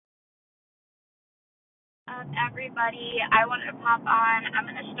up, everybody? I wanted to pop on. I'm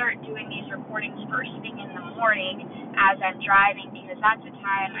going to start doing these recordings first thing in the morning as I'm driving because that's the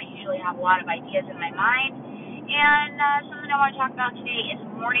time I usually have a lot of ideas in my mind. And something I want to talk about today is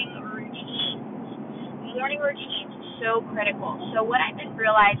morning routines. Morning routines are so critical. So what I've been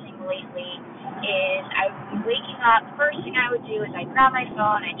realizing lately is I would be waking up. First thing I would do is I grab my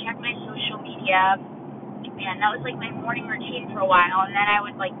phone, I check my social media, and that was like my morning routine for a while, and then I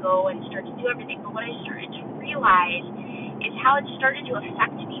would like go and start to do everything. But what I started to realize is how it started to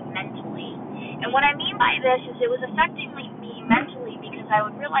affect me mentally. And what I mean by this is it was affecting me mentally because I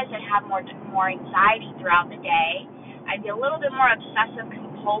would realize I'd have more anxiety throughout the day. I'd be a little bit more obsessive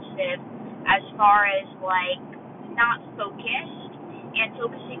compulsive as far as like not focused and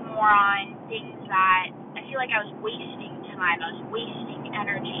focusing more on things that I feel like I was wasting time, I was wasting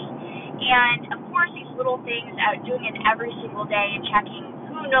energy. And of course, these little things, doing it every single day and checking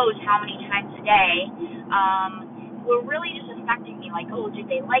who knows how many times a day, were really just affecting me. Like, oh, did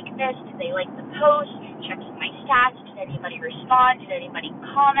they like this? Did they like the post? Checking my stats. Did anybody respond? Did anybody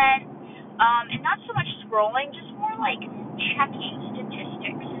comment? And not so much scrolling, just more like checking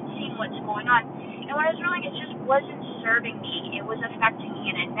statistics and seeing what's going on. And what I was realizing, it just wasn't serving me. It was affecting me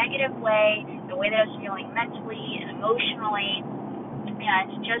in a negative way, the way that I was feeling mentally and emotionally,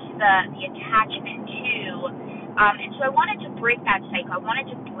 and just the attachment to, and so I wanted to break that cycle. I wanted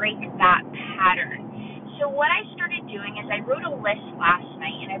to break that pattern. So what I started doing is I wrote a list last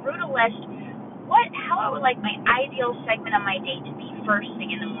night, and I wrote a list how I would like my ideal segment of my day to be first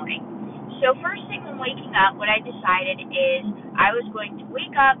thing in the morning. So first thing when waking up, what I decided is I was going to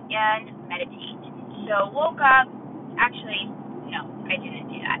wake up and meditate. So woke up, actually, no, I didn't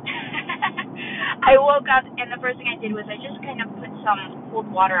do that. I woke up, and the first thing I did was I just kind of put some cold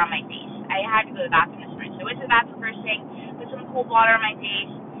water on my face. I had to go to the bathroom this morning, so I went to the bathroom first thing, put some cold water on my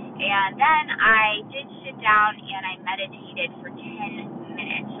face, and then I did sit down and I meditated for 10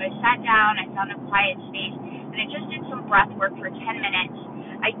 minutes. So I sat down, I found a quiet space, and I just did some breath work for 10 minutes.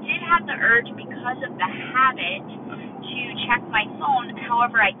 I did have the urge because of the habit to check my phone,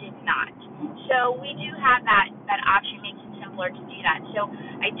 however, I did not. So we do have that option, makes it simpler to do that. So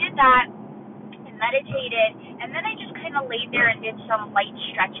I did that and meditated, and then I just kind of laid there and did some light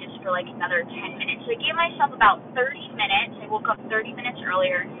stretches for like another 10 minutes. So I gave myself about 30 minutes. I woke up 30 minutes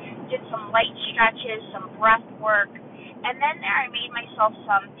earlier, did some light stretches, some breath work, and then there I made myself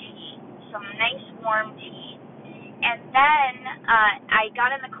some tea, some nice warm tea. And then I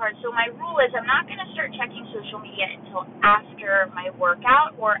got in the car. So my rule is I'm not going to start checking social media until after my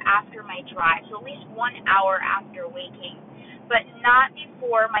workout or after my drive, so at least 1 hour after waking, but not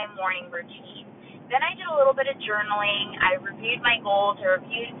before my morning routine. Then I did a little bit of journaling. I reviewed my goals.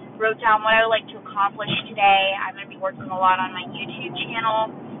 Wrote down what I would like to accomplish today. I'm going to be working a lot on my YouTube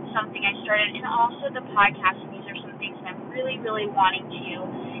channel, something I started, and also the podcast. And these are some things that I'm really, really wanting to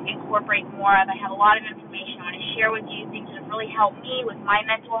incorporate more of. I have a lot of information I want to share with you, things that have really helped me with my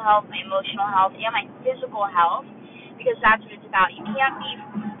mental health, my emotional health, and my physical health, because that's what it's about. You can't be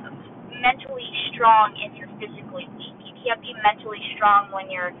mentally strong if you're physically weak. You can't be mentally strong when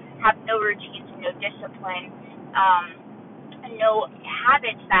you have no routines and no discipline, and no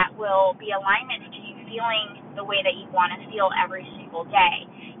habits that will be alignment to you feeling the way that you want to feel every single day.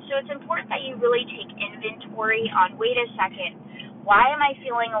 So it's important that you really take inventory on, wait a second, why am I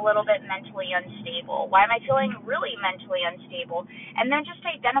feeling a little bit mentally unstable? Why am I feeling really mentally unstable? And then just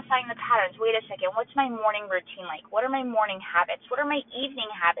identifying the patterns. Wait a second, what's my morning routine like? What are my morning habits? What are my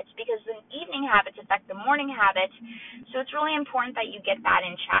evening habits? Because the evening habits affect the morning habits, so it's really important that you get that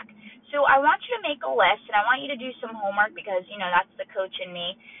in check. So I want you to make a list, and I want you to do some homework because, that's the coach in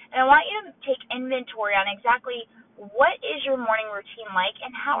me. And I want you to take inventory on exactly what is your morning routine like,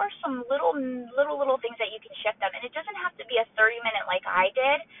 and how are some little things that you can shift them. And it doesn't have to be a 30-minute like I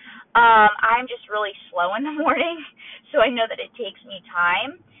did. I'm just really slow in the morning, so I know that it takes me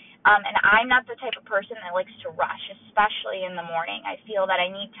time. And I'm not the type of person that likes to rush, especially in the morning. I feel that I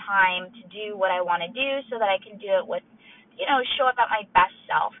need time to do what I want to do so that I can do it with, show up at my best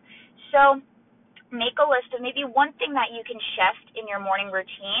self. So make a list of maybe one thing that you can shift in your morning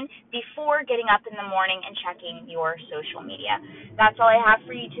routine before getting up in the morning and checking your social media. That's all I have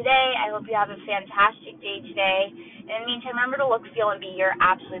for you today. I hope you have a fantastic day today. In the meantime, remember to look, feel, and be your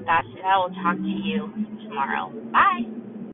absolute best, and I will talk to you tomorrow. Bye.